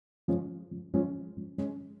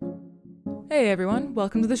Hey everyone,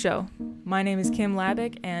 welcome to the show. My name is Kim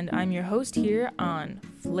Labick, and I'm your host here on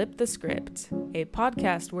Flip the Script, a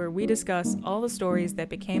podcast where we discuss all the stories that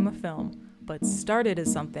became a film, but started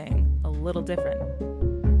as something a little different.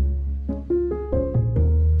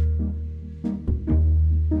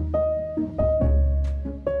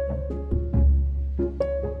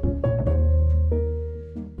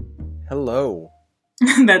 Hello.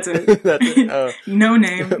 That's it. That's it. No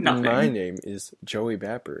name, nothing. My name is Joey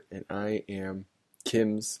Bapper, and I am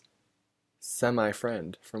Kim's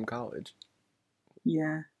semi-friend from college.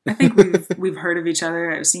 Yeah, I think we've heard of each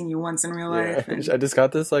other. I've seen you once in real life. Yeah, I just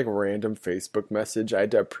got this random Facebook message. I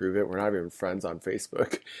had to approve it. We're not even friends on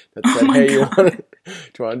Facebook. That said, my hey, do God.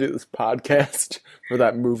 you want to do this podcast for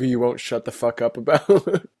that movie you won't shut the fuck up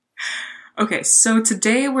about? Okay, so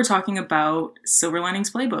today we're talking about Silver Linings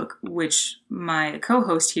Playbook, which my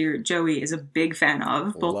co-host here, Joey, is a big fan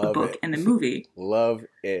of, both the book and the movie. Love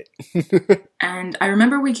it. And I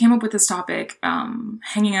remember we came up with this topic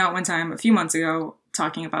hanging out one time a few months ago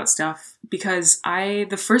talking about stuff because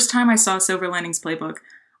the first time I saw Silver Linings Playbook,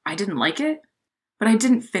 I didn't like it, but I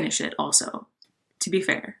didn't finish it also. To be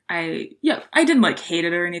fair, I didn't hate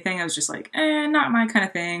it or anything. I was just not my kind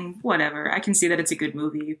of thing. Whatever. I can see that it's a good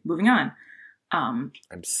movie. Moving on. I'm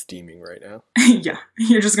steaming right now. Yeah,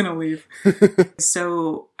 you're just gonna leave.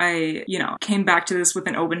 So I, came back to this with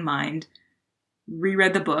an open mind.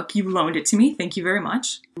 Reread the book. You loaned it to me. Thank you very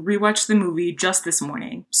much. Rewatched the movie just this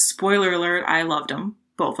morning. Spoiler alert, I loved them.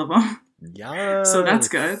 Both of them. Yeah. So that's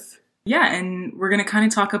good. Yeah, and we're gonna kind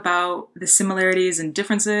of talk about the similarities and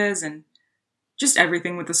differences and just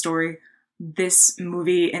everything with the story. This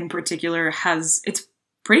movie in particular it's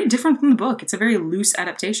pretty different from the book. It's a very loose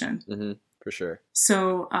adaptation. Mm-hmm, for sure.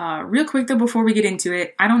 So real quick though, before we get into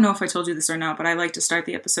it, I don't know if I told you this or not, but I like to start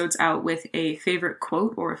the episodes out with a favorite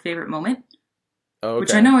quote or a favorite moment. Oh, okay.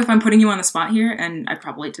 Which I know if I'm putting you on the spot here, and I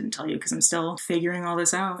probably didn't tell you because I'm still figuring all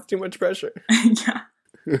this out. Too much pressure. Yeah.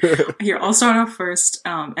 Here, I'll start off first,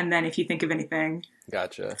 and then if you think of anything,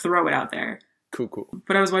 Gotcha. Throw it out there. Cool.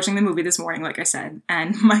 But I was watching the movie this morning, like I said,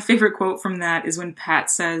 and my favorite quote from that is when Pat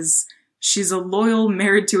says, "She's a loyal,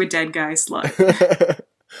 married to a dead guy slut."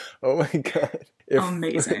 Oh my God.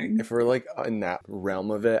 Amazing. If we're in that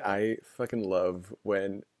realm of it, I fucking love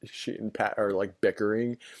when she and Pat are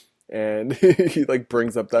bickering and he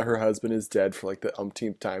brings up that her husband is dead for the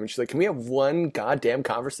umpteenth time. And she's like, can we have one goddamn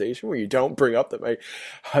conversation where you don't bring up that my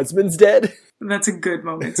husband's dead? That's a good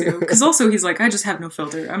moment too. Because also he's like, I just have no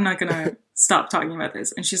filter. I'm not going to stop talking about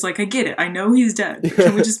this. And she's like, I get it. I know he's dead. But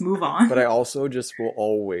can we just move on? But I also just will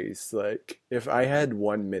always, if I had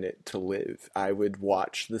 1 minute to live, I would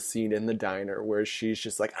watch the scene in the diner where she's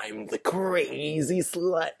just like, I'm the crazy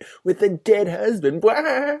slut with a dead husband. Blah!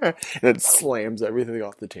 And it slams everything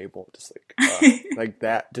off the table. Just like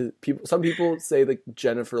that. Some people say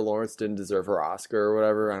Jennifer Lawrence didn't deserve her Oscar or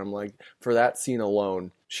whatever. And I'm like, for that scene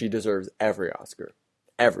alone, she deserves every Oscar.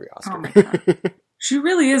 Every Oscar. Oh my God. She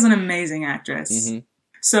really is an amazing actress. Mm-hmm.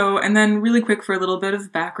 So, and then really quick for a little bit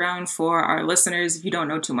of background for our listeners, if you don't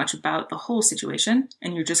know too much about the whole situation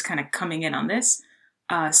and you're just kind of coming in on this,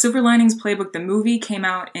 Silver Linings Playbook, the movie, came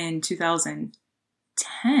out in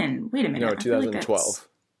 2010. Wait a minute. No, 2012.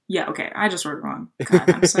 Yeah, okay. I just wrote it wrong.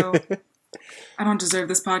 God, I don't deserve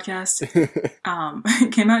this podcast.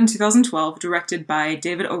 It came out in 2012, directed by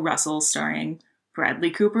David O. Russell, starring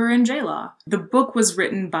Bradley Cooper and J-Law. The book was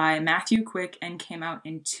written by Matthew Quick and came out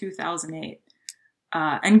in 2008.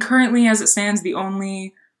 And currently, as it stands, the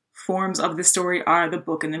only forms of the story are the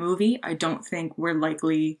book and the movie. I don't think we're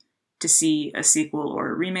likely to see a sequel or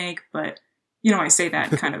a remake, but, I say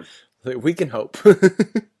that kind of... We can hope.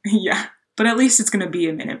 Yeah, but at least it's going to be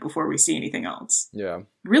a minute before we see anything else. Yeah.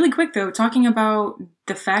 Really quick, though, talking about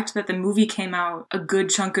the fact that the movie came out a good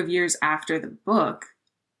chunk of years after the book,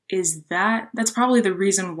 that's probably the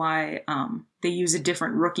reason why they use a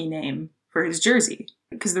different rookie name for his jersey.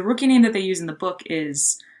 Because the rookie name that they use in the book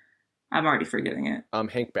is, I'm already forgetting it.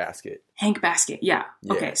 Hank Basket. Hank Basket, yeah.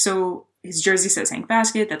 Okay, so his jersey says Hank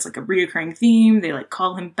Basket. That's a reoccurring theme. They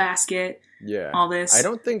call him Basket. Yeah. All this. I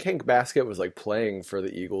don't think Hank Basket was playing for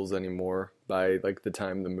the Eagles anymore by the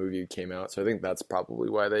time the movie came out. So I think that's probably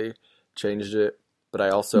why they changed it. But I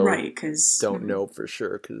also don't know for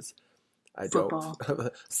sure because I football.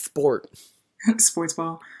 Don't. Sport. Sports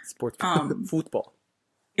ball. Sports. Football.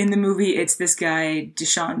 In the movie, it's this guy,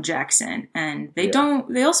 Deshaun Jackson, and they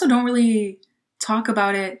also don't really talk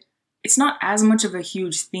about it. It's not as much of a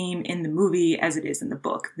huge theme in the movie as it is in the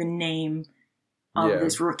book. The name of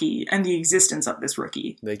this rookie and the existence of this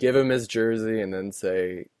rookie. They give him his jersey and then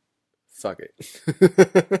say, fuck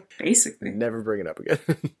it. Basically. Never bring it up again.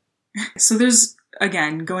 So there's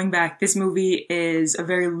again, going back, this movie is a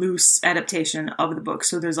very loose adaptation of the book,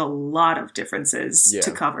 so there's a lot of differences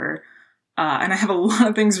to cover. And I have a lot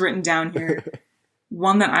of things written down here.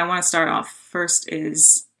 One that I want to start off first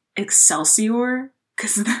is Excelsior,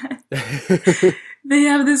 because they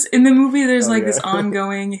have this in the movie. There's this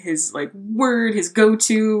ongoing, his word, his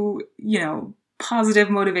go-to, positive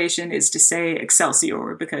motivation is to say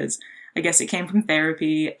Excelsior, because I guess it came from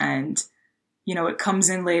therapy, and it comes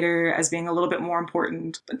in later as being a little bit more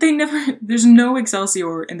important. But there's no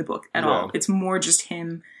Excelsior in the book at all. It's more just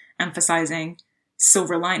him emphasizing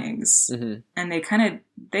silver linings. Mm-hmm. And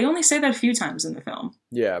they only say that a few times in the film.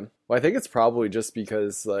 Yeah. Well, I think it's probably just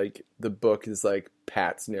because, the book is,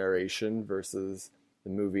 Pat's narration versus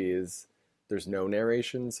the movie is there's no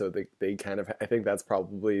narration. So they kind of, I think that's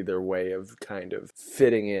probably their way of kind of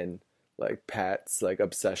fitting in, Pat's,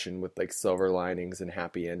 obsession with, silver linings and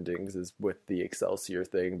happy endings is with the Excelsior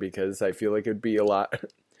thing, because I feel like it'd be a lot...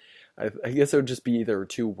 I guess it would just be either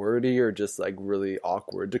too wordy or just really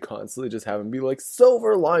awkward to constantly just have him be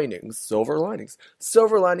silver linings, silver linings,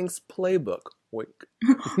 silver linings playbook. Wink.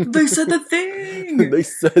 They said the thing. They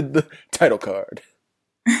said the title card.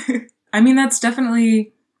 I mean, that's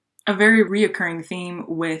definitely a very reoccurring theme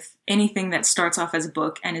with anything that starts off as a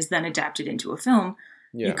book and is then adapted into a film.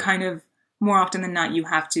 Yeah. You kind of, more often than not, you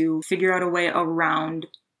have to figure out a way around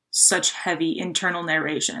such heavy internal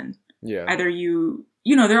narration. Yeah. Either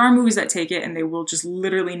there are movies that take it and they will just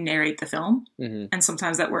literally narrate the film. Mm-hmm. And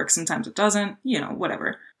sometimes that works, sometimes it doesn't,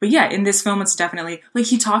 whatever. But yeah, in this film, it's definitely,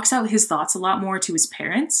 he talks out his thoughts a lot more to his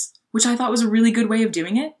parents, which I thought was a really good way of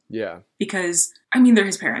doing it. Yeah. Because, they're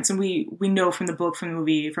his parents, and we know from the book, from the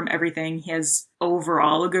movie, from everything, he has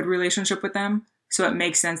overall a good relationship with them. So it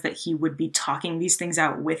makes sense that he would be talking these things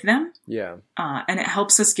out with them. Yeah. And it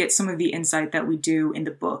helps us get some of the insight that we do in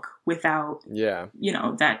the book without,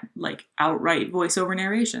 that outright voiceover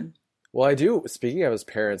narration. Well, I do. Speaking of his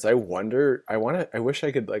parents, I wish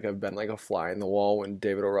I could have been a fly in the wall when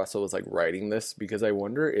David O. Russell was writing this, because I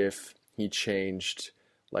wonder if he changed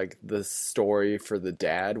the story for the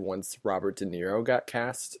dad once Robert De Niro got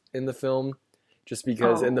cast in the film, just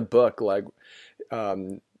because in the book,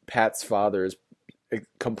 Pat's father is a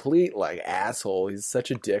complete asshole. He's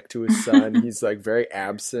such a dick to his son. He's very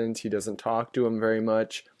absent. He doesn't talk to him very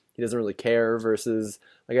much. He doesn't really care, versus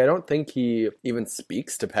I don't think he even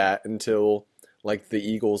speaks to Pat until the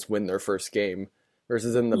Eagles win their first game,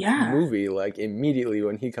 versus in the movie, immediately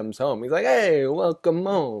when he comes home, he's hey, welcome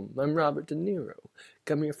home, I'm Robert De Niro,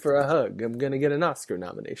 come here for a hug, I'm gonna get an Oscar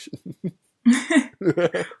nomination.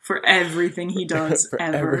 For everything he does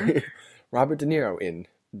ever. Robert De Niro in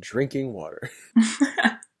Drinking Water.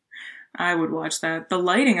 I would watch that. The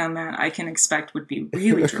lighting on that, I can expect, would be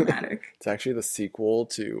really dramatic. It's actually the sequel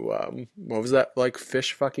to, what was that,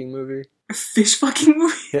 fish fucking movie? A fish fucking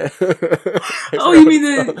movie? Yeah. Oh, you mean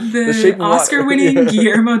the Oscar-winning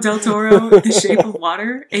Guillermo del Toro, The Shape of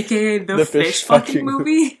Water, a.k.a. the fish fucking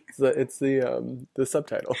movie? It's the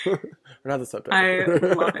subtitle. Or not the subtitle. I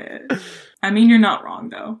love it. You're not wrong,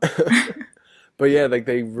 though. But yeah,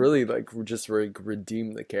 they really just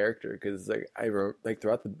redeem the character, because I wrote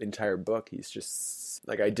throughout the entire book, he's just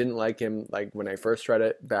I didn't like him when I first read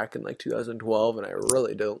it back in 2012, and I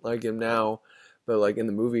really don't like him now. But in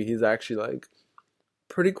the movie, he's actually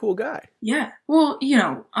pretty cool guy. Yeah. Well,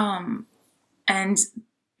 and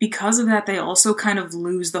because of that, they also kind of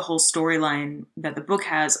lose the whole storyline that the book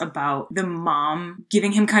has about the mom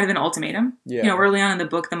giving him kind of an ultimatum. Yeah. Early on in the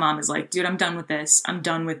book, the mom is dude, I'm done with this. I'm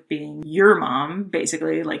done with being your mom,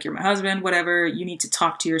 basically. You're my husband, whatever. You need to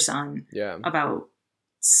talk to your son about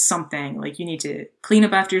something. You need to clean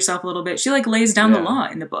up after yourself a little bit. She lays down the law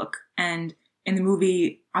in the book. And in the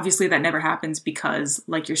movie, obviously that never happens because,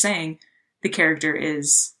 you're saying, the character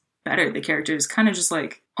is better. The character is kind of just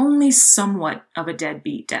only somewhat of a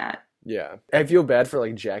deadbeat dad. Yeah. I feel bad for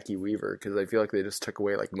Jackie Weaver, because I feel they just took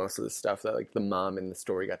away most of the stuff that the mom in the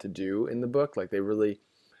story got to do in the book. They really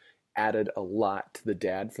added a lot to the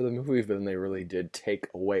dad for the movie, but then they really did take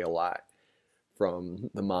away a lot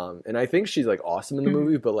from the mom. And I think she's awesome in the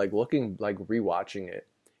movie, but looking rewatching it,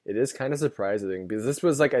 it is kind of surprising, because this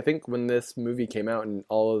was I think when this movie came out and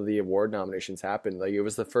all of the award nominations happened, it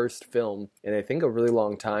was the first film in I think a really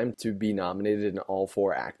long time to be nominated in all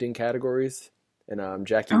 4 acting categories. And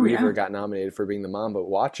Jackie Weaver got nominated for being the mom, but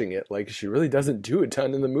watching it, she really doesn't do a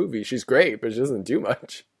ton in the movie. She's great, but she doesn't do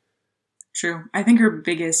much. True. I think her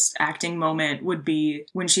biggest acting moment would be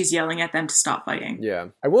when she's yelling at them to stop fighting. Yeah.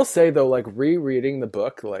 I will say though, like rereading the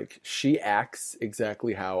book, like she acts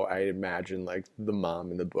exactly how I imagine like the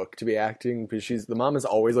mom in the book to be acting, because the mom is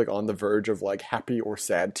always like on the verge of like happy or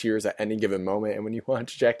sad tears at any given moment. And when you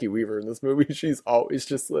watch Jackie Weaver in this movie, she's always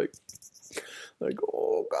just like,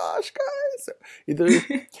 oh gosh, guys,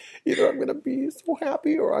 either I'm gonna be so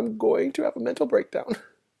happy or I'm going to have a mental breakdown.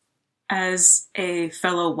 As a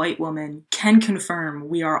fellow white woman, can confirm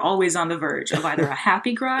we are always on the verge of either a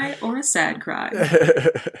happy cry or a sad cry.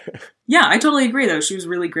 Yeah, I totally agree, though. She was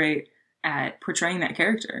really great at portraying that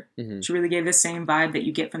character. Mm-hmm. She really gave the same vibe that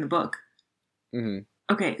you get from the book. Mm-hmm.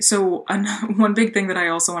 Okay, so one big thing that I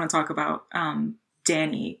also want to talk about,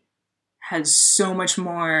 Danny has so much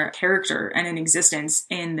more character and an existence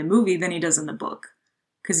in the movie than he does in the book.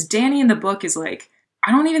 Because Danny in the book is like, I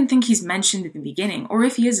don't even think he's mentioned at the beginning. Or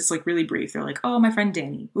if he is, it's like really brief. They're like, oh, my friend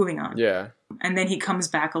Danny, moving on. Yeah. And then he comes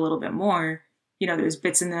back a little bit more. You know, there's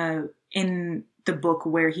bits in the book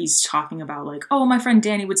where he's talking about like, oh, my friend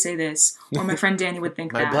Danny would say this. Or my friend Danny would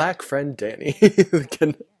think my that. My black friend Danny.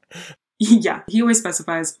 Yeah, he always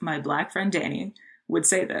specifies, my black friend Danny would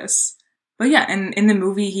say this. But yeah, and in the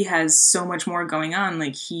movie, he has so much more going on.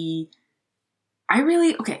 Like I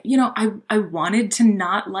wanted to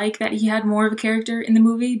not like that he had more of a character in the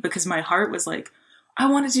movie, because my heart was like,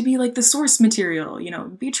 I want it to be like the source material, you know,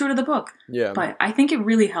 be true to the book. Yeah. But I think it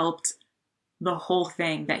really helped the whole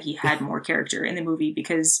thing that he had more character in the movie,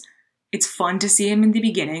 because it's fun to see him in the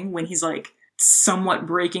beginning when he's like somewhat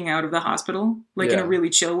breaking out of the hospital, like in a really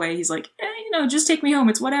chill way. He's like, just take me home.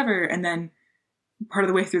 It's whatever. And then part of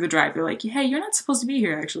the way through the drive, they're like, hey, you're not supposed to be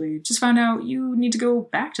here, actually. Just found out you need to go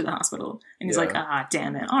back to the hospital. And he's like,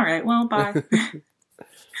 damn it. All right, well, bye.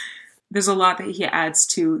 There's a lot that he adds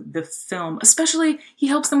to the film. Especially, he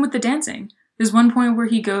helps them with the dancing. There's one point where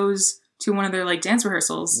he goes to one of their, like, dance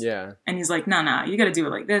rehearsals. Yeah. And he's like, nah, you gotta do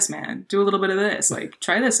it like this, man. Do a little bit of this. Like,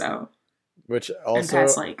 try this out. Which also... And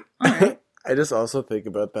Pat's like, all right. I just also think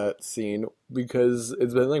about that scene because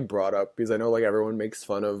it's been, like, brought up. Because I know, like, everyone makes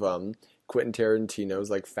fun of... Quentin Tarantino's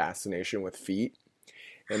like fascination with feet,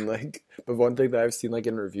 and like, but one thing that I've seen like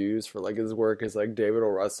in reviews for like his work is like David O.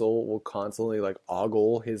 Russell will constantly like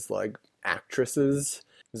ogle his like actresses.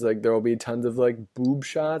 It's like there will be tons of like boob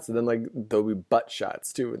shots, and then like there'll be butt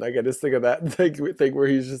shots too. And like I just think of that like thing where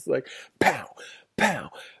he's just like pow,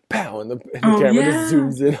 pow, pow, and the camera just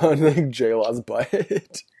zooms in on like J-Law's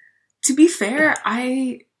butt. To be fair,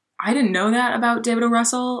 I didn't know that about David O.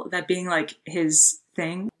 Russell, that being like his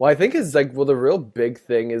thing. Well, I think it's like, the real big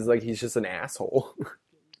thing is like he's just an asshole.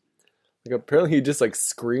 Like apparently he just like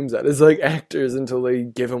screams at his like actors until they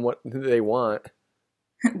give him what they want.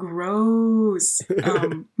 Gross.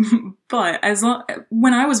 But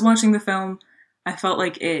when I was watching the film, I felt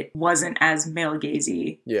like it wasn't as male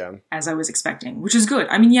gazy as I was expecting, which is good.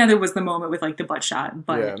 I mean, there was the moment with like the butt shot,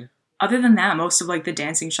 but other than that, most of like the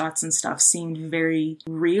dancing shots and stuff seemed very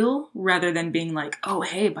real, rather than being like, oh,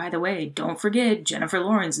 hey, by the way, don't forget Jennifer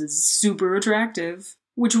Lawrence is super attractive,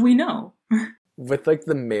 which we know. With like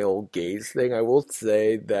the male gaze thing, I will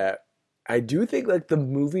say that I do think like the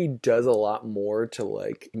movie does a lot more to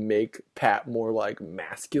like make Pat more like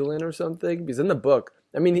masculine or something. Because in the book,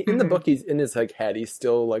 I mean, in the book, he's in his like head, he's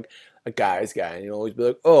still like a guy's guy, and he'll always be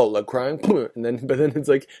like, oh, like crying, and then it's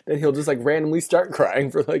like, then he'll just like randomly start crying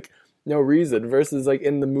for like no reason, versus like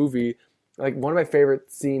in the movie, like one of my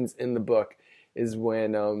favorite scenes in the book is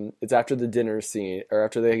when it's after the dinner scene, or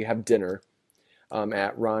after they have dinner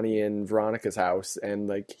at Ronnie and Veronica's house, and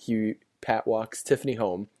like Pat walks Tiffany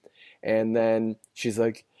home, and then she's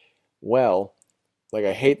like, well, like,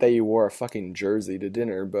 I hate that you wore a fucking jersey to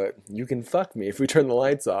dinner, but you can fuck me if we turn the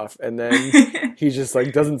lights off. And then he just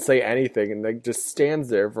like doesn't say anything and like just stands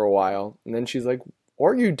there for a while, and then she's like,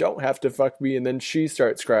 or you don't have to fuck me. And then she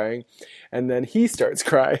starts crying, and then he starts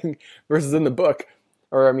crying. Versus in the book,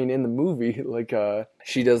 or I mean in the movie, like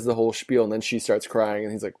she does the whole spiel, and then she starts crying,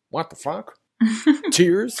 and he's like, what the fuck?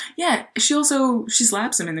 Tears? Yeah, she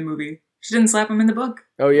slaps him in the movie. She didn't slap him in the book.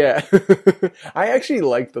 Oh yeah. I actually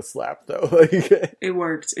like the slap though. Like, it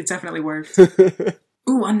worked. It definitely worked.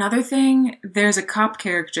 Ooh, another thing, there's a cop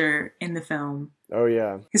character in the film. Oh,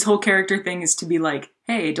 yeah. His whole character thing is to be like,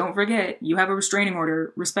 hey, don't forget, you have a restraining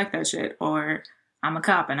order, respect that shit, or I'm a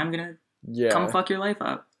cop and I'm gonna come fuck your life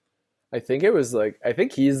up. I think it was like, I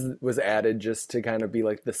think was added just to kind of be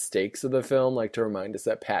like the stakes of the film, like to remind us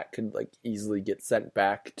that Pat could like easily get sent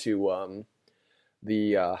back to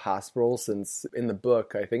the hospital, since in the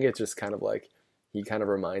book, I think it's just kind of like, he kind of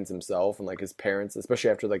reminds himself, and like his parents, especially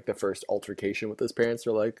after like the first altercation with his parents,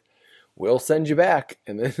 are like, we'll send you back.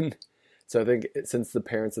 And then, so I think since the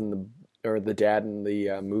parents in or the dad in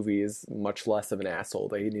the movie is much less of an asshole.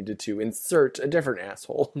 They needed to insert a different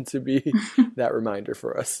asshole to be that reminder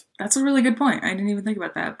for us. That's a really good point. I didn't even think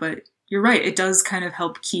about that, but you're right. It does kind of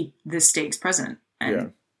help keep the stakes present,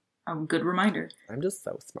 and a good reminder. I'm just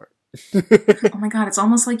so smart. Oh my god, it's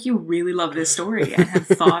almost like you really love this story and have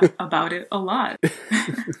thought about it a lot.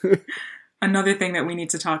 Another thing that we need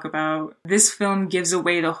to talk about, this film gives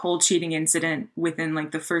away the whole cheating incident within like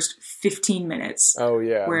the first 15 minutes. Oh,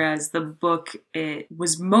 yeah. Whereas the book, it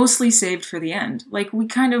was mostly saved for the end. Like we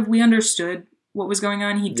understood what was going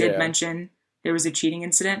on. He did mention there was a cheating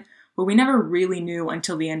incident, but we never really knew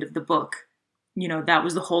until the end of the book. You know, that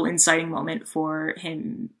was the whole inciting moment for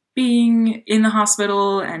him being in the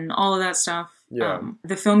hospital and all of that stuff. Yeah.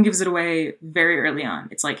 The film gives it away very early on.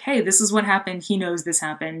 It's like, hey, this is what happened. He knows this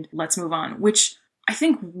happened. Let's move on. Which I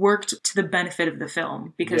think worked to the benefit of the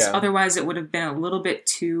film, because otherwise it would have been a little bit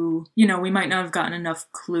too, you know, we might not have gotten enough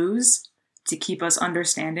clues to keep us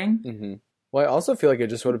understanding. Mm-hmm. Well, I also feel like it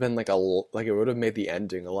just would have been like it would have made the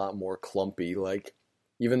ending a lot more clumpy. Like,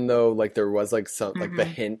 even though like there was like some like the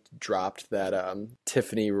hint dropped that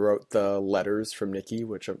Tiffany wrote the letters from Nikki,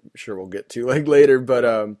 which I'm sure we'll get to like later, but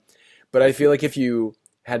I feel like if you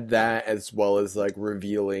had that as well as like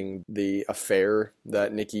revealing the affair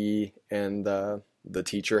that Nikki and the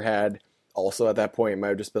teacher had also at that point, it might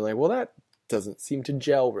have just been like, well, that doesn't seem to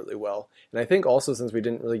gel really well. And I think also since we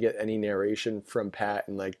didn't really get any narration from Pat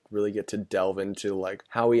and like really get to delve into like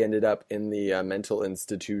how he ended up in the mental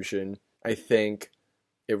institution, I think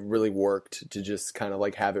it really worked to just kind of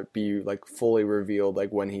like have it be like fully revealed,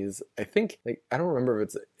 like when he's, I think, like, I don't remember if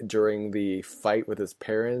it's during the fight with his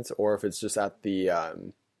parents or if it's just at the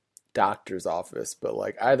doctor's office, but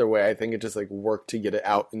like either way, I think it just like worked to get it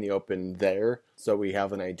out in the open there, so we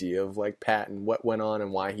have an idea of like Pat and what went on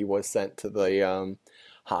and why he was sent to the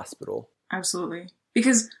hospital. Absolutely.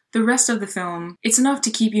 Because the rest of the film, it's enough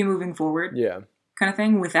to keep you moving forward. Yeah. Kind of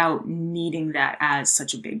thing, without needing that as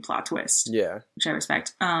such a big plot twist. Yeah. Which I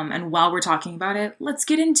respect. And while we're talking about it, let's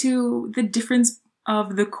get into the difference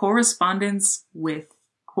of the correspondence with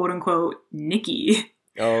quote unquote Nikki.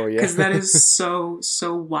 Oh, yeah. Because that is so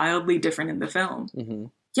wildly different in the film. Mm-hmm.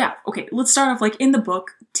 Yeah, okay, let's start off like in the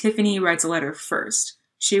book, Tiffany writes a letter first.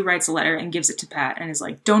 She writes a letter and gives it to Pat and is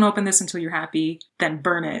like, don't open this until you're happy, then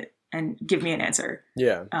burn it and give me an answer.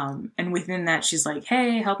 Yeah. And within that, she's like,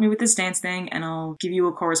 hey, help me with this dance thing, and I'll give you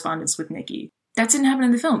a correspondence with Nikki. That didn't happen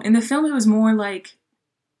in the film. In the film, it was more like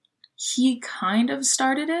he kind of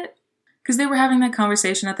started it. Because they were having that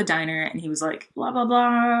conversation at the diner, and he was like, blah, blah,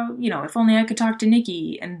 blah, you know, if only I could talk to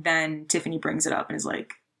Nikki. And then Tiffany brings it up and is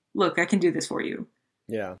like, look, I can do this for you.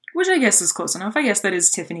 Yeah. Which I guess is close enough. I guess that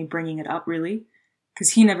is Tiffany bringing it up, really.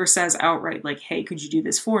 Because he never says outright, like, hey, could you do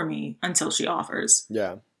this for me? Until she offers.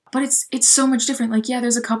 Yeah. But it's so much different. Like, yeah,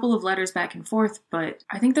 there's a couple of letters back and forth, but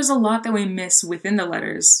I think there's a lot that we miss within the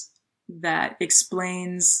letters that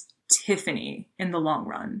explains Tiffany in the long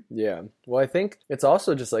run. Yeah. Well, I think it's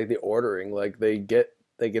also just like the ordering. Like they get,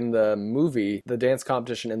 like in the movie, the dance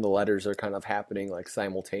competition and the letters are kind of happening like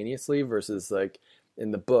simultaneously versus like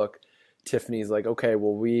in the book, Tiffany's like, okay,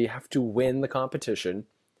 well, we have to win the competition.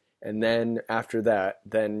 And then after that,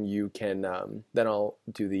 then you can, then I'll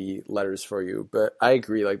do the letters for you. But I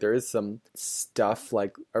agree, like there is some stuff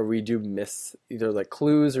like, or we do miss either like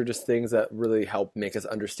clues or just things that really help make us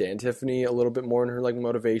understand Tiffany a little bit more in her like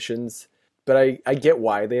motivations. But I get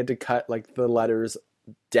why they had to cut like the letters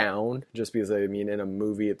down, just because I mean, in a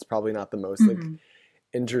movie, it's probably not the most like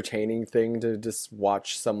entertaining thing to just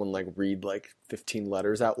watch someone like read like 15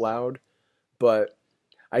 letters out loud. But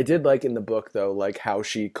I did like in the book though, like how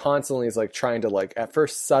she constantly is like trying to like at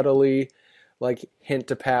first subtly like hint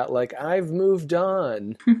to Pat like, I've moved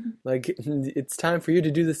on. Like it's time for you to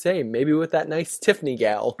do the same. Maybe with that nice Tiffany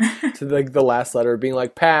gal. To like the last letter being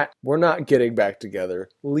like, Pat, we're not getting back together.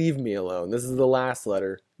 Leave me alone. This is the last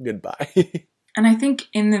letter. Goodbye. And I think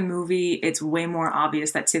in the movie, it's way more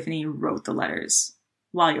obvious that Tiffany wrote the letters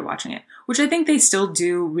while you're watching it, which I think they still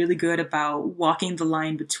do really good about walking the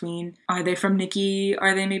line between, are they from Nikki?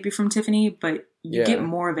 Are they maybe from Tiffany? But you get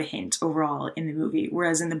more of a hint overall in the movie.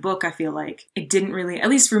 Whereas in the book, I feel like it didn't really, at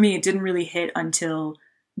least for me, it didn't really hit until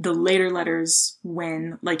the later letters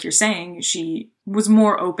when, like you're saying, she was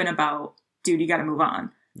more open about, dude, you got to move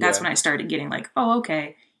on. That's when I started getting like, oh,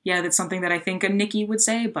 okay. Yeah, that's something that I think a Nikki would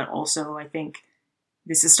say, but also I think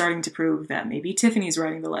this is starting to prove that maybe Tiffany's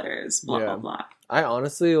writing the letters, blah, blah, blah. I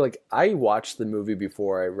honestly, like, I watched the movie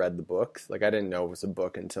before I read the books. Like, I didn't know it was a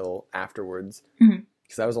book until afterwards.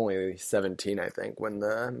 Because I was only 17, I think, when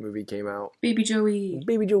the movie came out. Baby Joey.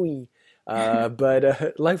 Baby Joey.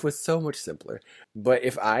 But life was so much simpler. But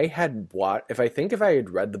if I had if I had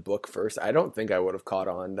read the book first, I don't think I would have caught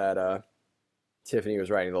on that Tiffany was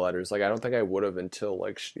writing the letters. Like, I don't think I would have until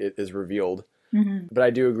like it is revealed. Mm-hmm. But I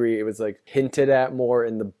do agree it was like hinted at more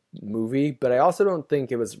in the movie. But I also don't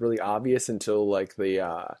think it was really obvious until like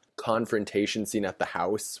the confrontation scene at the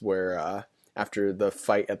house where after the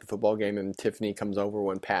fight at the football game and Tiffany comes over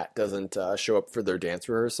when Pat doesn't show up for their dance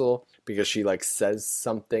rehearsal because she like says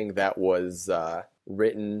something that was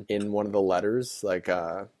written in one of the letters. Like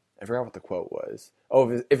I forgot what the quote was.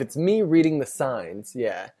 Oh, if it's me reading the signs,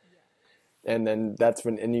 yeah. And then that's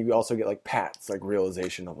when, and you also get like Pat's like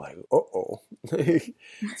realization of like, oh.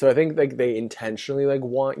 So I think like they intentionally like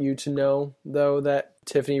want you to know though that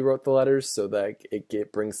Tiffany wrote the letters so that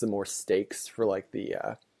it brings some more stakes for like the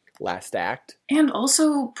last act. And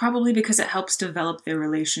also probably because it helps develop their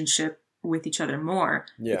relationship with each other more.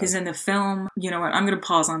 Yeah. Because in the film, you know what, I'm going to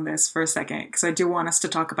pause on this for a second because I do want us to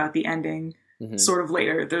talk about the ending sort of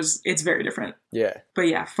later. It's very different. Yeah. But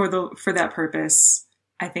yeah, for that purpose,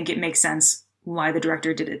 I think it makes sense why the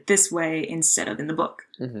director did it this way instead of in the book.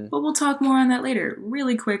 But we'll talk more on that later.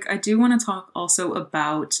 Really quick, I do want to talk also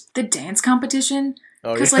about the dance competition.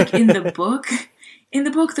 Because like in the book,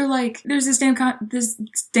 they're like, there's this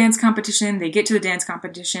dance competition. They get to the dance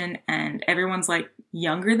competition and everyone's like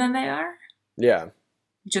younger than they are. Yeah.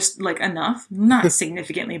 Just like enough, not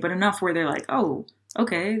significantly, but enough where they're like, oh,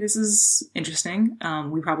 okay, this is interesting.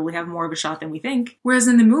 We probably have more of a shot than we think. Whereas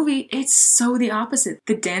in the movie, it's so the opposite.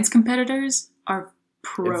 The dance competitors are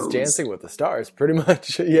pros. It's Dancing with the Stars, pretty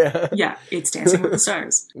much. Yeah. Yeah, it's Dancing with the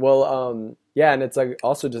Stars. Well, yeah, and it's like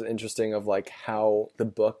also just interesting of like how the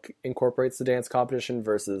book incorporates the dance competition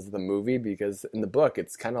versus the movie, because in the book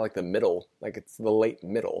it's kind of like the middle, like it's the late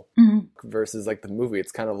middle, versus like the movie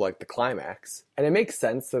it's kind of like the climax. And it makes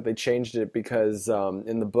sense that they changed it because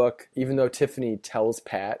in the book, even though Tiffany tells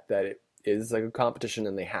Pat that it is like a competition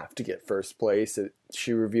and they have to get first place,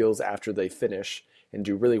 she reveals after they finish and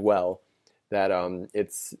do really well that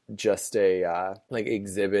it's just a like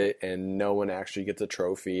exhibit and no one actually gets a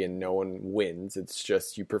trophy and no one wins. It's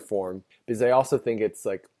just you perform. Because I also think it's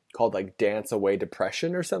like called like Dance Away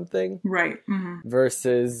Depression or something. Right.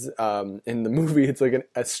 Versus in the movie, it's like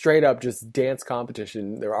a straight up just dance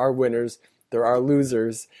competition. There are winners, there are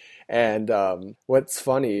losers. And what's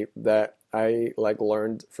funny that I like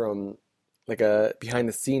learned from like a behind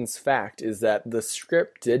the scenes fact is that the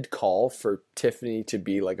script did call for Tiffany to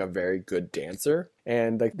be like a very good dancer,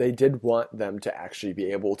 and like they did want them to actually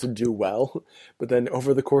be able to do well, but then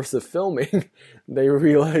over the course of filming they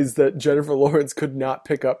realized that Jennifer Lawrence could not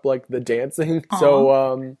pick up like the dancing. Aww.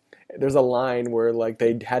 So there's a line where like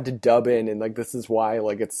they had to dub in, and like this is why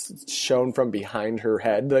like it's shown from behind her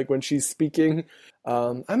head like when she's speaking.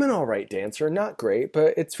 I'm an alright dancer, not great,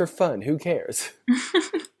 but it's for fun, who cares?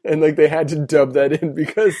 And like they had to dub that in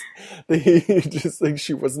because they just like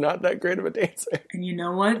she was not that great of a dancer. And you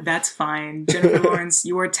know what? That's fine. Jennifer Lawrence,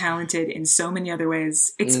 you are talented in so many other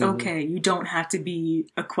ways. It's okay. You don't have to be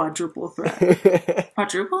a quadruple threat.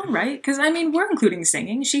 Quadruple, right? Because I mean, we're including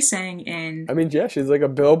singing. She sang in... I mean, yeah, she's like a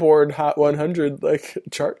Billboard Hot 100 like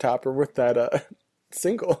chart topper with that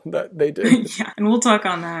single that they did. Yeah, and we'll talk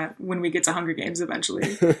on that when we get to Hunger Games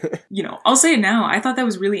eventually. You know, I'll say it now. I thought that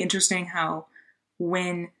was really interesting how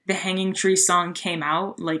when the Hanging Tree song came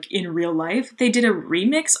out, like in real life, they did a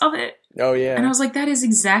remix of it. Oh, yeah. And I was like, that is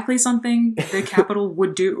exactly something the Capitol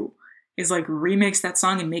would do, is like remix that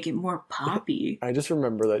song and make it more poppy. I just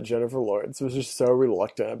remember that Jennifer Lawrence was just so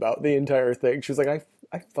reluctant about the entire thing. She was like,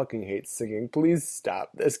 I fucking hate singing. Please stop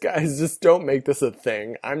this, guys. Just don't make this a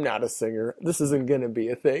thing. I'm not a singer. This isn't gonna be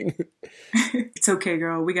a thing. It's okay,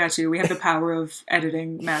 girl. We got you. We have the power of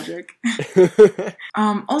editing magic.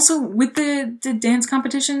 Also, with the dance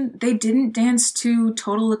competition, they didn't dance to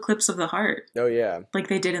Total Eclipse of the Heart. Oh, yeah. Like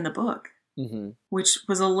they did in the book. Which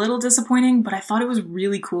was a little disappointing, but I thought it was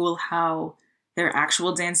really cool how their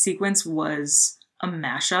actual dance sequence was a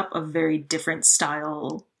mashup of very different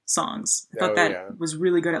style songs. I thought that was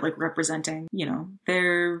really good at like representing, you know,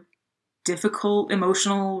 their difficult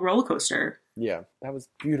emotional roller coaster. Yeah, that was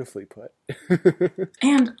beautifully put.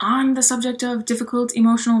 And on the subject of difficult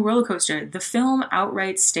emotional roller coaster, the film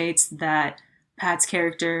outright states that Pat's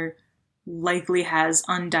character likely has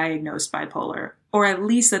undiagnosed bipolar, or at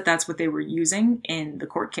least that's what they were using in the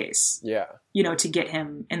court case. Yeah. You know, to get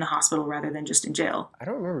him in the hospital rather than just in jail. I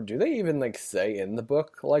don't remember. Do they even like say in the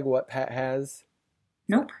book like what Pat has?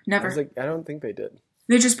 Nope, never. I don't think they did.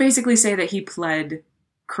 They just basically say that he pled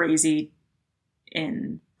crazy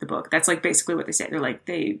in the book. That's like basically what they say. They're like,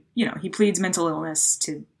 he pleads mental illness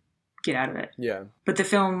to get out of it. Yeah. But the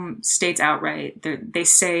film states outright, they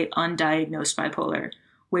say undiagnosed bipolar,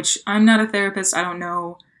 which I'm not a therapist. I don't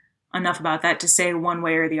know enough about that to say one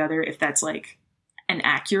way or the other if that's like an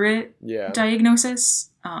accurate diagnosis.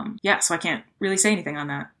 So I can't really say anything on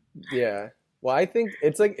that. Yeah. Well, I think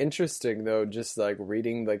it's like interesting though, just like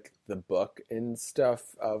reading like the book and stuff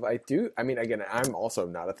again, I'm also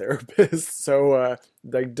not a therapist, so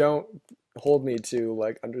like don't hold me to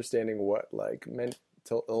like understanding what like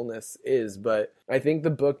mental illness is, but I think the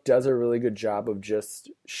book does a really good job of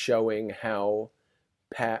just showing how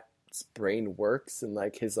Pat's brain works and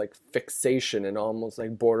like his like fixation and almost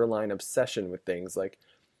like borderline obsession with things. Like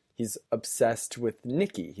he's obsessed with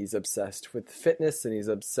Nikki, he's obsessed with fitness, and he's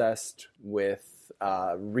obsessed with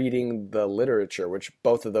reading the literature, which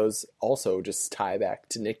both of those also just tie back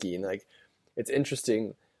to Nikki. And like it's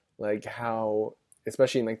interesting like how,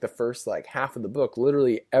 especially in like the first like half of the book,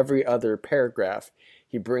 literally every other paragraph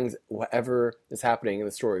he brings whatever is happening in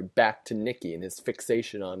the story back to Nikki and his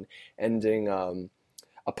fixation on ending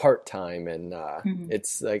a part-time. And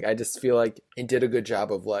it's like I just feel like he did a good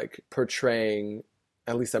job of like portraying,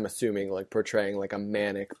 at least I'm assuming, like portraying like a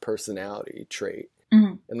manic personality trait.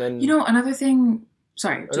 Mm-hmm. And then another thing,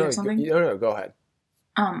 sorry, do you have something? No, go ahead.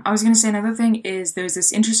 I was going to say another thing is there's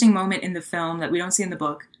this interesting moment in the film that we don't see in the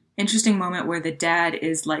book. Interesting moment where the dad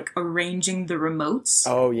is like arranging the remotes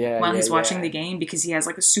while he's watching the game, because he has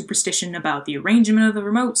like a superstition about the arrangement of the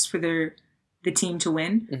remotes for the team to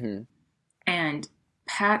win. Mm-hmm. And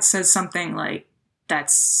Pat says something like,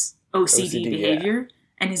 that's OCD behavior. Yeah.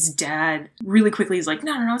 And his dad really quickly is like,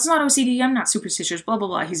 no, it's not OCD. I'm not superstitious, blah, blah,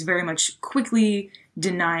 blah. He's very much quickly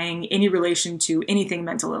denying any relation to anything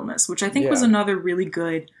mental illness, which I think was another really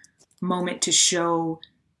good moment to show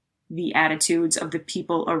the attitudes of the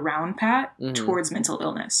people around Pat towards mental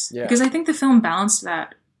illness. Yeah. Because I think the film balanced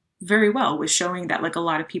that very well with showing that like a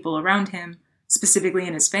lot of people around him, specifically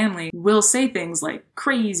in his family, will say things like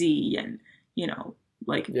crazy and,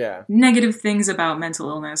 negative things about mental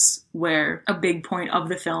illness, where a big point of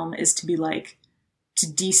the film is to be like, to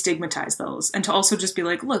destigmatize those and to also just be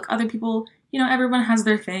like, look, other people, everyone has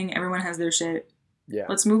their thing, everyone has their shit. Yeah.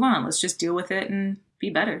 Let's move on. Let's just deal with it and be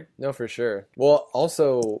better. No, for sure. Well,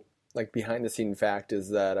 also, like behind the scene fact is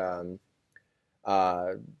that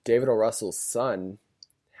David O. Russell's son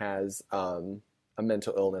has a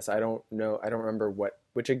mental illness. I don't remember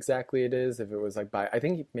which exactly it is. If it was like I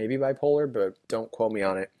think maybe bipolar, but don't quote me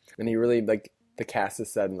on it. And he really, like the cast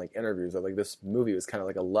has said in like interviews that like this movie was kind of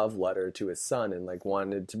like a love letter to his son, and like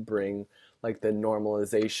wanted to bring like the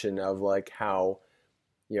normalization of like how,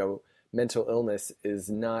 mental illness is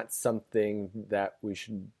not something that we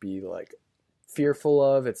should be like fearful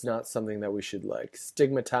of. It's not something that we should like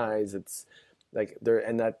stigmatize. It's like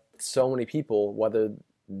and that so many people, whether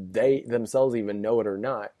they themselves even know it or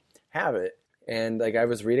not, have it. And like I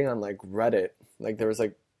was reading on like Reddit, like there was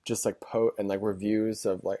like just like and like reviews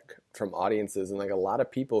of like from audiences, and like a lot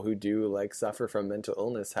of people who do like suffer from mental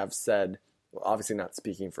illness have said, well, obviously not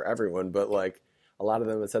speaking for everyone, but like a lot of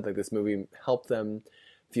them have said like this movie helped them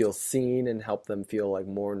feel seen and help them feel like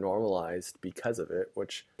more normalized because of it.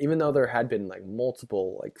 Which, even though there had been like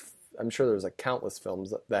multiple, like I'm sure there was like countless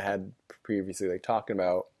films that had previously like talking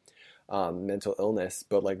about mental illness,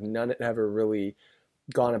 but like none had ever really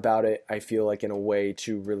gone about it, I feel like, in a way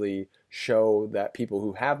to really show that people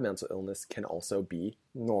who have mental illness can also be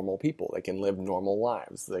normal people. They can live normal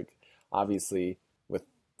lives, like obviously with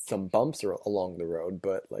some bumps along the road,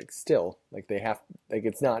 but like still, like they have, like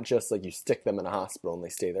it's not just like you stick them in a hospital and they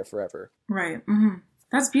stay there forever. Right. Mm-hmm.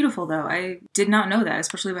 That's beautiful though. I did not know that,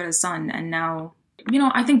 especially about his son. And now,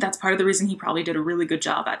 I think that's part of the reason he probably did a really good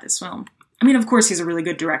job at this film. I mean, of course he's a really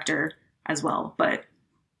good director as well, but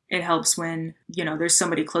it helps when, there's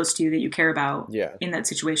somebody close to you that you care about in that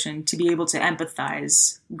situation to be able to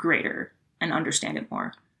empathize greater and understand it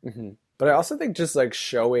more. Mm-hmm. But I also think just like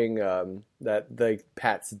showing that like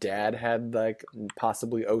Pat's dad had like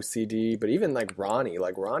possibly OCD, but even like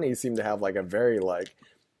Ronnie seemed to have like a very like,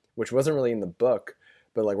 which wasn't really in the book,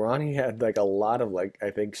 but like Ronnie had like a lot of like, I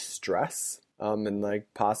think, stress. And like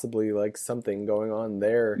possibly like something going on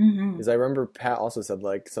there. Because I remember Pat also said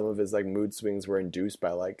like some of his like mood swings were induced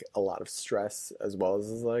by like a lot of stress as well as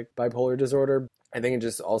his like bipolar disorder. I think it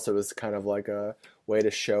just also is kind of like a way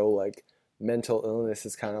to show like mental illness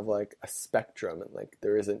is kind of like a spectrum, and like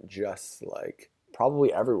there isn't just like,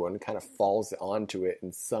 probably everyone kind of falls onto it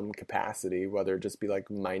in some capacity, whether it just be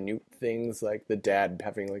like minute things like the dad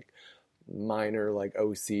having like minor like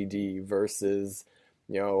OCD versus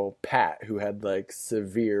Pat, who had like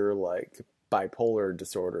severe like bipolar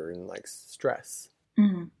disorder and like stress.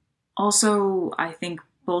 Mm-hmm. Also, I think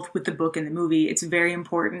both with the book and the movie, it's very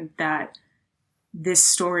important that this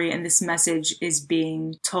story and this message is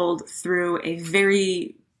being told through a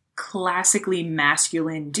very classically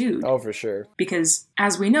masculine dude. Oh, for sure. Because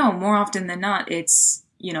as we know, more often than not, it's,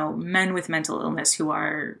 you know, men with mental illness who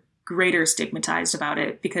are greater stigmatized about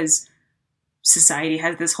it, because society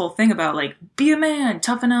has this whole thing about, like, be a man,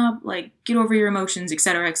 toughen up, like, get over your emotions,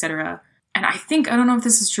 etc., etc. And I don't know if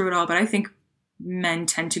this is true at all, but I think men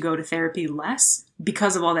tend to go to therapy less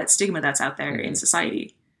because of all that stigma that's out there in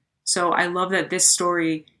society. So I love that this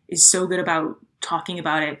story is so good about talking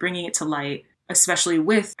about it, bringing it to light, especially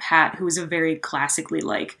with Pat, who is a very classically,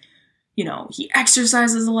 like, you know, he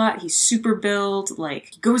exercises a lot, he's super built,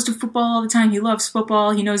 like, he goes to football all the time, he loves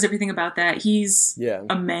football, he knows everything about that. He's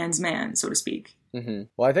a man's man, so to speak. Mm-hmm.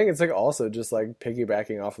 Well, I think it's, like, also just, like,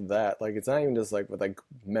 piggybacking off of that. Like, it's not even just, like, with, like,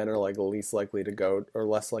 men are, like, least likely to go, or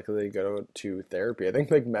less likely to go to therapy. I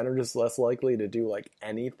think, like, men are just less likely to do, like,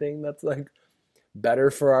 anything that's, like,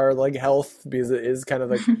 better for our, like, health, because it is kind of,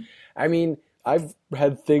 like, I mean, I've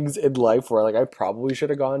had things in life where, like, I probably should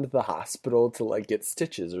have gone to the hospital to, like, get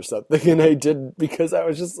stitches or something, and I didn't, because I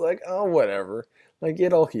was just like, oh, whatever. Like,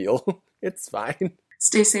 it'll heal. It's fine.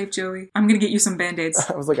 Stay safe, Joey. I'm gonna get you some Band-Aids.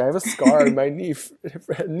 I was like, I have a scar on my knee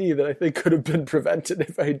that I think could have been prevented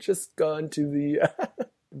if I had just gone to the...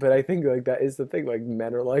 But I think, like, that is the thing. Like,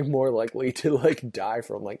 men are, like, more likely to, like, die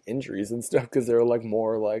from, like, injuries and stuff, because they're, like,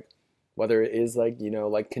 more, like, whether it is, like, you know,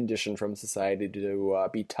 like, conditioned from society to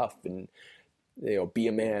be tough and, you know, be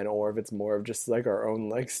a man, or if it's more of just, like, our own,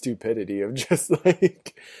 like, stupidity of just,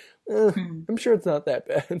 like, I'm sure it's not that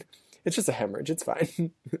bad. It's just a hemorrhage. It's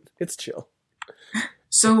fine. It's chill.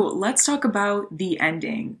 So let's talk about the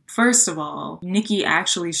ending. First of all, Nikki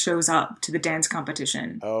actually shows up to the dance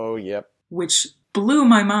competition. Oh, yep. Which blew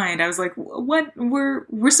my mind. I was like, what? We're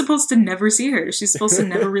supposed to never see her. She's supposed to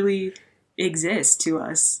never really exist to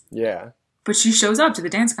us. Yeah. But she shows up to the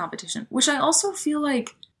dance competition, which I also feel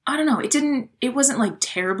like, I don't know, it wasn't, like,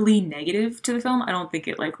 terribly negative to the film. I don't think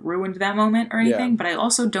it, like, ruined that moment or anything, but I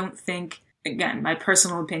also don't think, again, my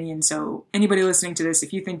personal opinion, so anybody listening to this,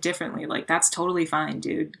 if you think differently, like, that's totally fine,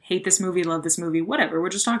 dude. Hate this movie, love this movie, whatever, we're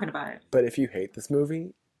just talking about it. But if you hate this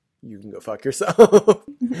movie, you can go fuck yourself.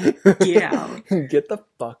 Get out. Get the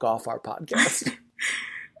fuck off our podcast.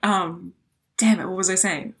 Damn it, what was I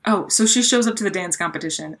saying? Oh, so she shows up to the dance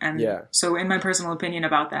competition, and so in my personal opinion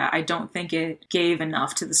about that, I don't think it gave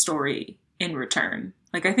enough to the story in return.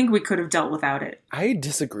 Like, I think we could have dealt without it. I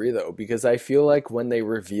disagree, though, because I feel like when they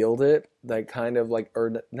revealed it, like, kind of, like,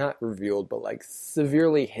 or not revealed, but, like,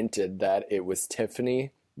 severely hinted that it was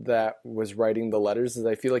Tiffany that was writing the letters, is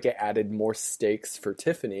I feel like it added more stakes for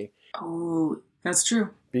Tiffany. Oh, that's true.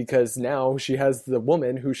 Because now she has the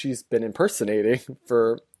woman who she's been impersonating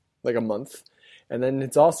for, like, a month. And then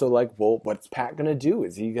it's also like, well, what's Pat going to do?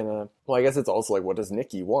 Is he going to... Well, I guess it's also like, what does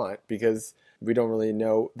Nikki want? Because we don't really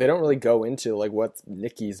know... They don't really go into, like, what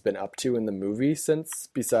Nikki's been up to in the movie since,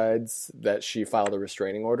 besides that she filed a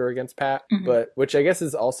restraining order against Pat. Mm-hmm. But, which I guess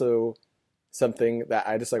is also something that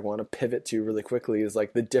I just, like, want to pivot to really quickly, is,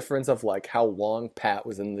 like, the difference of, like, how long Pat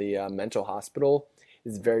was in the mental hospital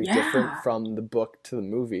is very different from the book to the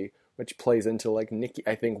movie, which plays into, like, Nikki...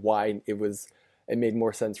 I think why it made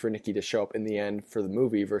more sense for Nikki to show up in the end for the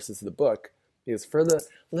movie versus the book. Because for the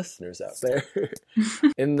listeners out there,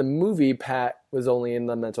 in the movie, Pat was only in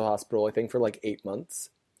the mental hospital, I think, for like 8 months.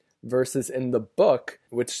 Versus in the book,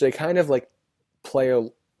 which they kind of like play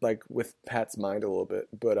like with Pat's mind a little bit.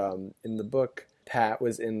 But in the book, Pat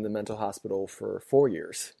was in the mental hospital for 4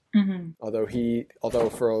 years. Mm-hmm. Although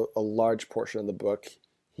for a large portion of the book,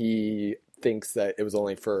 he thinks that it was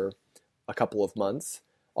only for a couple of months.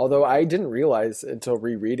 Although I didn't realize until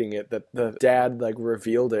rereading it that the dad, like,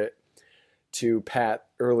 revealed it to Pat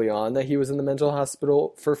early on that he was in the mental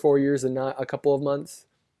hospital for 4 years and not a couple of months.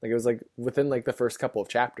 Like, it was like within like the first couple of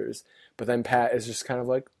chapters. But then Pat is just kind of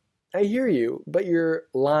like, I hear you, but you're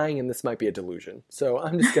lying and this might be a delusion. So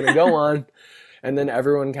I'm just going to go on. And then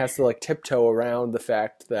everyone has to, like, tiptoe around the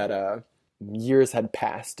fact that years had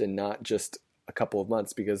passed and not just a couple of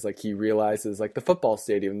months, because, like, he realizes, like, the football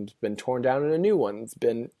stadium's been torn down and a new one's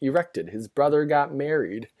been erected. His brother got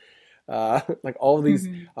married. Like, all of these,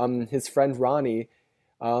 his friend Ronnie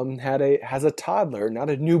has a toddler, not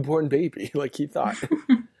a newborn baby, like he thought.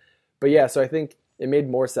 But yeah, so I think it made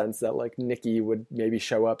more sense that, like, Nikki would maybe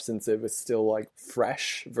show up since it was still, like,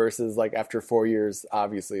 fresh, versus, like, after 4 years,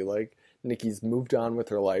 obviously, like, Nikki's moved on with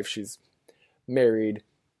her life. She's married.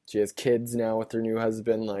 She has kids now with her new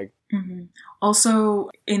husband, like. Mm-hmm.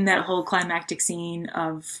 Also, in that whole climactic scene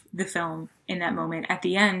of the film, in that moment, at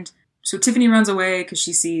the end, so Tiffany runs away because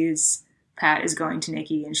she sees Pat is going to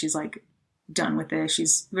Nikki, and she's like, done with this.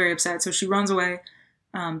 She's very upset. So she runs away.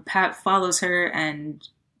 Pat follows her and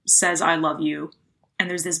says, I love you. And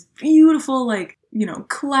there's this beautiful, like, you know,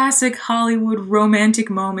 classic Hollywood romantic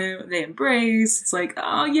moment. They embrace. It's like,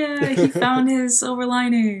 oh yeah, he found his silver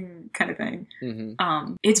lining kind of thing.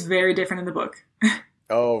 Mm-hmm. It's very different in the book.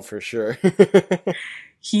 Oh, for sure.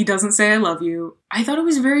 He doesn't say I love you. I thought it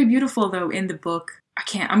was very beautiful, though, in the book.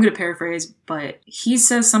 I'm going to paraphrase, but he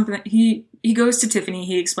says something. He goes to Tiffany.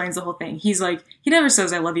 He explains the whole thing. He's like, he never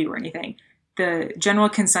says I love you or anything. The general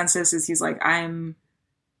consensus is he's like, I'm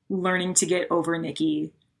learning to get over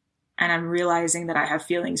Nikki, and I'm realizing that I have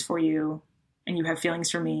feelings for you, and you have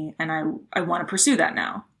feelings for me, and I want to pursue that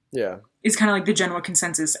now. Yeah. It's kind of like the general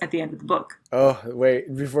consensus at the end of the book. Oh,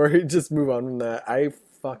 wait, before we just move on from that, I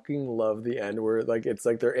fucking love the end where, like, it's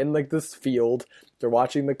like they're in, like, this field, they're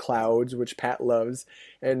watching the clouds, which Pat loves,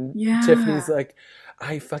 and Tiffany's like,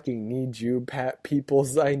 I fucking need you, Pat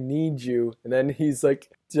Peoples, I need you. And then he's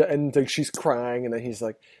like, and like she's crying, and then he's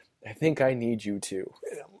like, I think I need you too.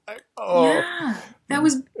 And I'm like, oh. Yeah, that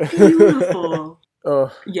was beautiful.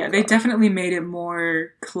 Oh, yeah, they definitely made it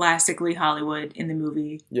more classically Hollywood in the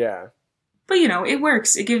movie. Yeah. But, you know, it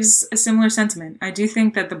works. It gives a similar sentiment. I do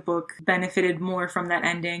think that the book benefited more from that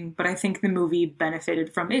ending, but I think the movie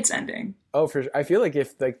benefited from its ending. Oh, for sure. I feel like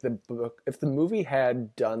if like the movie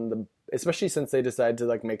had done especially since they decided to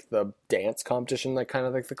like make the dance competition like kind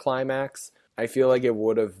of like the climax, I feel like it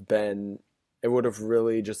would have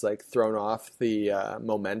really just like thrown off the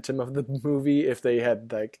momentum of the movie if they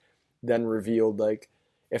had like then revealed like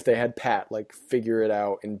if they had Pat like figure it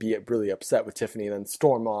out and be really upset with Tiffany and then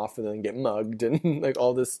storm off and then get mugged and like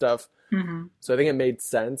all this stuff. Mm-hmm. So I think it made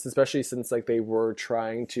sense, especially since like they were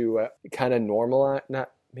trying to kind of normalize,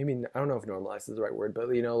 I don't know if normalize is the right word,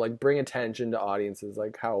 but you know, like bring attention to audiences,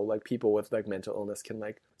 like how like people with like mental illness can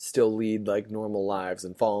like still lead like normal lives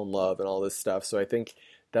and fall in love and all this stuff. So I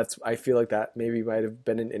feel like that maybe might have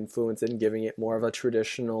been an influence in giving it more of a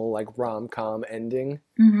traditional like rom-com ending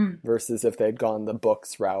versus if they'd gone the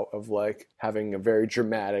book's route of like having a very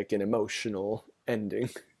dramatic and emotional ending.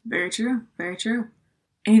 Very true. Very true.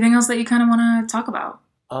 Anything else that you kind of want to talk about?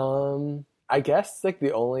 I guess like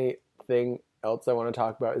the only thing else I want to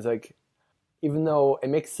talk about is like, even though it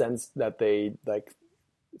makes sense that they like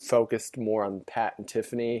focused more on Pat and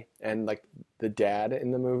Tiffany and like the dad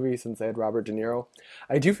in the movie since they had Robert De Niro,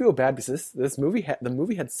 I do feel bad because the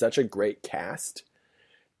movie had such a great cast,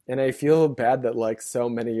 and I feel bad that like so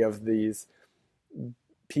many of these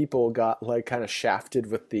people got like kind of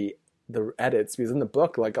shafted with the edits, because in the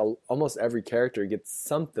book like almost every character gets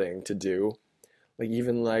something to do, like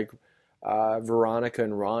even like Veronica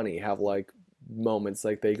and Ronnie have like moments,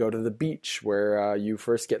 like they go to the beach where you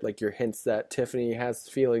first get like your hints that Tiffany has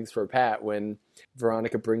feelings for Pat when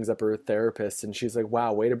Veronica brings up her therapist and she's like,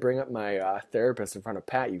 wow, way to bring up my therapist in front of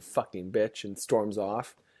Pat, you fucking bitch, and storms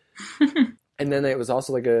off. And then it was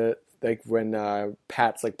also like when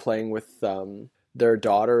Pat's like playing with their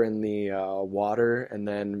daughter in the water, and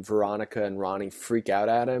then Veronica and Ronnie freak out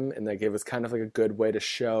at him, and like it was kind of like a good way to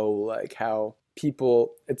show like how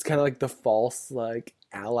people, it's kind of like the false like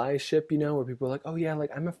allyship, you know, where people are like, oh yeah,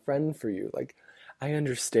 like I'm a friend for you, like I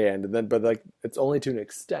understand, and then but like it's only to an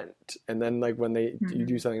extent, and then like when you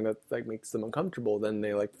do something that like makes them uncomfortable, then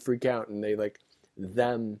they like freak out and they like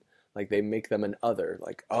they make them an other,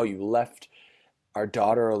 like, oh, you left our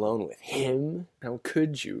daughter alone with him, how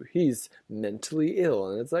could you, he's mentally ill.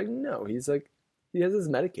 And it's like, no, he's like, he has his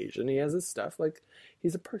medication, he has his stuff, like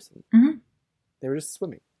he's a person. They were just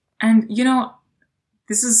swimming. And you know,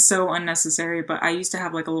 this is so unnecessary, but I used to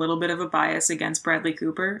have like a little bit of a bias against Bradley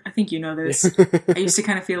Cooper. I think you know this. I used to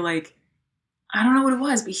kind of feel like, I don't know what it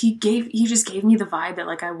was, but he just gave me the vibe that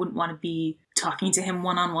like I wouldn't want to be talking to him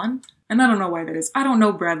one-on-one. And I don't know why that is. I don't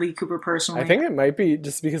know Bradley Cooper personally. I think it might be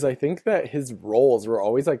just because I think that his roles were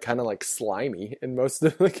always like kind of like slimy in most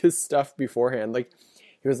of like his stuff beforehand. Like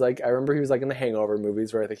he was like, I remember he was like in the Hangover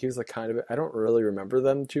movies where I think he was like kind of, I don't really remember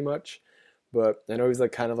them too much, but I know he's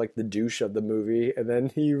like kind of like the douche of the movie. And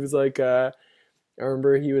then he was like, I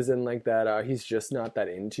remember he was in like that He's Just Not That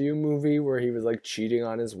Into You movie where he was like cheating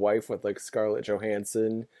on his wife with like Scarlett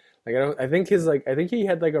Johansson. Like I think he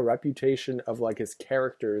had like a reputation of like his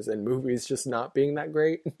characters in movies just not being that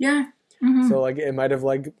great. Yeah. Mm-hmm. So like it might have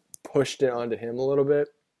like pushed it onto him a little bit.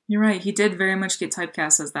 You're right. He did very much get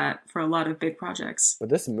typecast as that for a lot of big projects.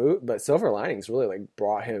 But Silver Linings really like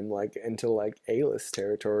brought him like into like A-list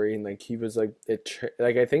territory, and like he was like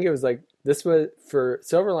I think it was like this was for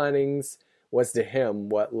Silver Linings was to him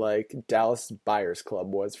what like Dallas Buyers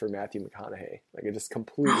Club was for Matthew McConaughey. Like it just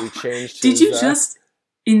completely changed. Did you just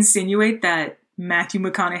insinuate that Matthew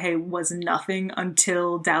McConaughey was nothing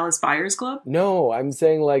until Dallas Buyers Club? No, I'm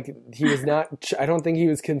saying like he was not. I don't think he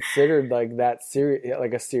was considered like that serious,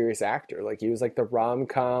 like a serious actor. Like he was like the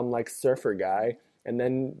rom-com like surfer guy, and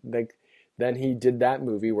then he did that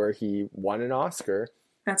movie where he won an Oscar.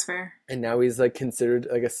 That's fair. And now he's like considered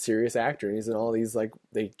like a serious actor, and he's in all these like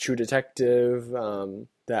True Detective,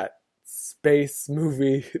 that space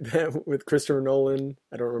movie that with Christopher Nolan.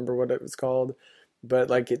 I don't remember what it was called, but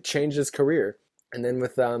like it changed his career. And then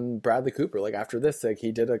with Bradley Cooper, like after this, like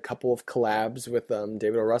he did a couple of collabs with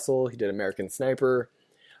David O. Russell. He did American Sniper,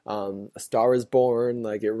 A Star Is Born.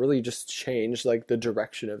 Like it really just changed like the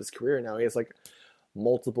direction of his career. Now he has like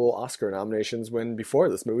multiple Oscar nominations when before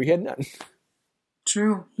this movie he had none.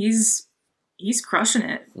 True. He's crushing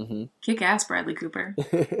it. Mm-hmm. Kick ass, Bradley Cooper.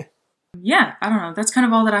 Yeah, I don't know. That's kind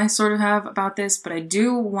of all that I sort of have about this, but I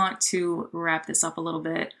do want to wrap this up a little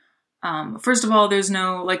bit. First of all, there's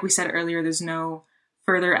no, like we said earlier, there's no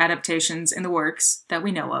further adaptations in the works that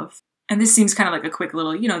we know of. And this seems kind of like a quick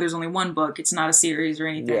little, there's only one book. It's not a series or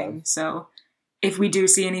anything. Yeah. So if we do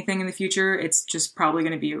see anything in the future, it's just probably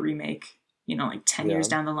going to be a remake, like 10 years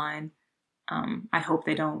down the line. I hope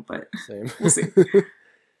they don't, but we'll see.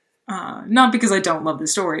 Not because I don't love the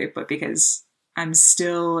story, but because I'm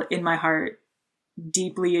still in my heart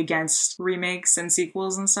deeply against remakes and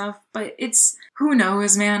sequels and stuff. But who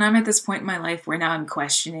knows, man? I'm at this point in my life where now I'm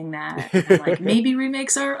questioning that. I'm like, maybe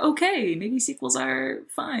remakes are okay. Maybe sequels are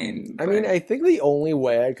fine. I mean, I think the only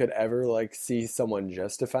way I could ever like see someone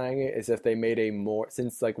justifying it is if they made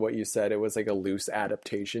since like what you said, it was like a loose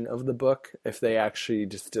adaptation of the book. If they actually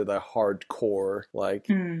just did a hardcore like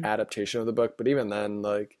adaptation of the book. But even then,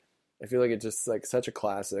 like, I feel like it's just like such a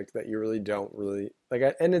classic that you really don't really like.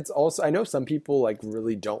 And it's also, I know some people like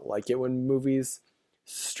really don't like it when movies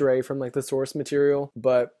stray from like the source material,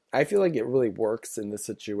 but I feel like it really works in this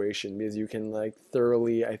situation because you can like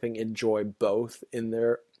thoroughly, I think, enjoy both in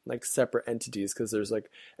their like separate entities because there's like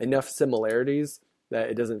enough similarities that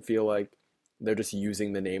it doesn't feel like they're just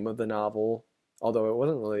using the name of the novel. Although it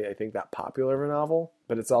wasn't really, I think, that popular of a novel,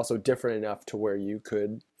 but it's also different enough to where you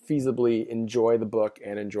could feasibly enjoy the book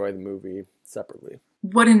and enjoy the movie separately.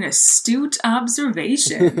 What an astute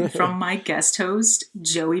observation from my guest host,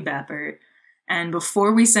 Joey Bappert. And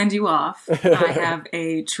before we send you off, I have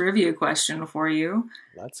a trivia question for you.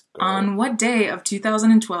 Let's go. On what day of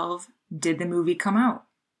 2012 did the movie come out?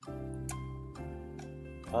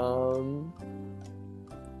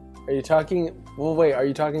 Are you talking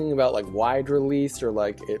about like wide release or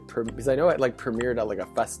like because I know it like premiered at like a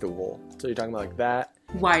festival. So you're talking about like that?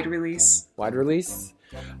 Wide release. Wide release?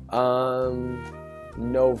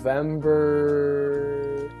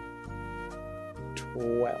 November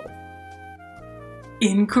 12th.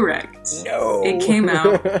 Incorrect. No. It came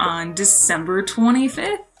out on December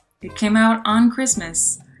 25th. It came out on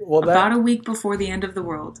Christmas. About a week before the end of the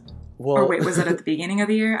world. Or wait, was it at the beginning of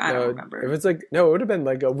the year? I don't remember. If it's like, no, it would have been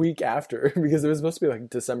like a week after because it was supposed to be like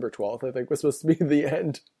December 12th, I think was supposed to be the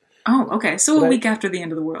end. Oh, okay. So a week after the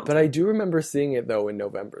end of the world. But I do remember seeing it though in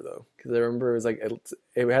November though. Because I remember it was like,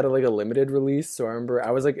 it had like a limited release. So I remember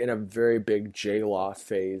I was like in a very big J-Law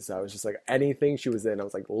phase. I was just like anything she was in, I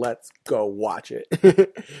was like, let's go watch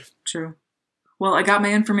it. True. Well, I got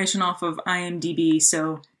my information off of IMDb,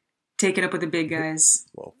 so take it up with the big guys.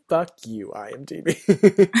 Well, fuck you,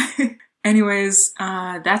 IMDb. Anyways,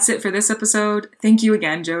 that's it for this episode. Thank you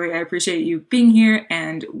again, Joey. I appreciate you being here,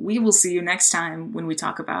 and we will see you next time when we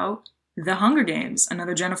talk about The Hunger Games,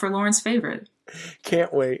 another Jennifer Lawrence favorite.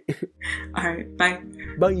 Can't wait. All right, bye.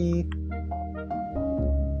 Bye.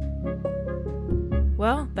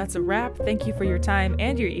 Well, that's a wrap. Thank you for your time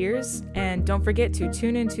and your ears, and don't forget to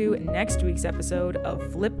tune into next week's episode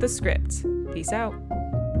of Flip the Script. Peace out.